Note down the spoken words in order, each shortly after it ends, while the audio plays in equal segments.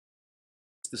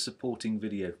the supporting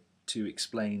video to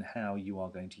explain how you are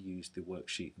going to use the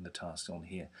worksheet and the tasks on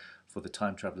here for the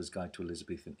Time Traveller's Guide to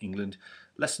Elizabethan England.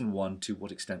 Lesson 1, to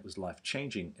what extent was life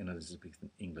changing in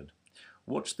Elizabethan England?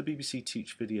 Watch the BBC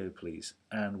Teach video please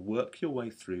and work your way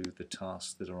through the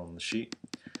tasks that are on the sheet,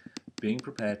 being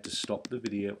prepared to stop the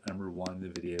video and rewind the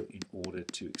video in order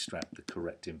to extract the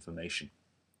correct information.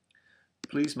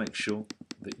 Please make sure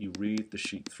that you read the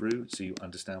sheet through so you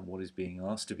understand what is being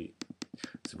asked of you.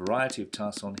 There's a variety of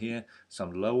tasks on here,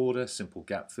 some low order, simple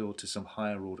gap fill, to some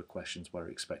higher order questions where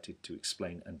expected to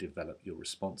explain and develop your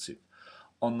responsive.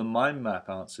 On the mind map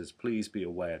answers, please be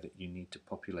aware that you need to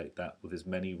populate that with as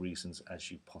many reasons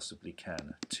as you possibly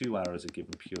can. 2 arrows are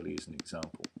given purely as an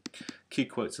example. Key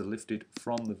quotes are lifted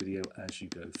from the video as you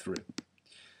go through.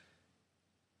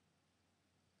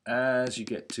 As you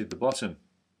get to the bottom,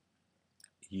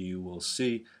 you will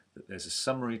see that there's a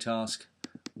summary task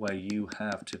where you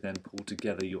have to then pull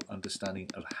together your understanding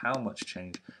of how much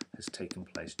change has taken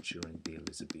place during the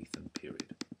Elizabethan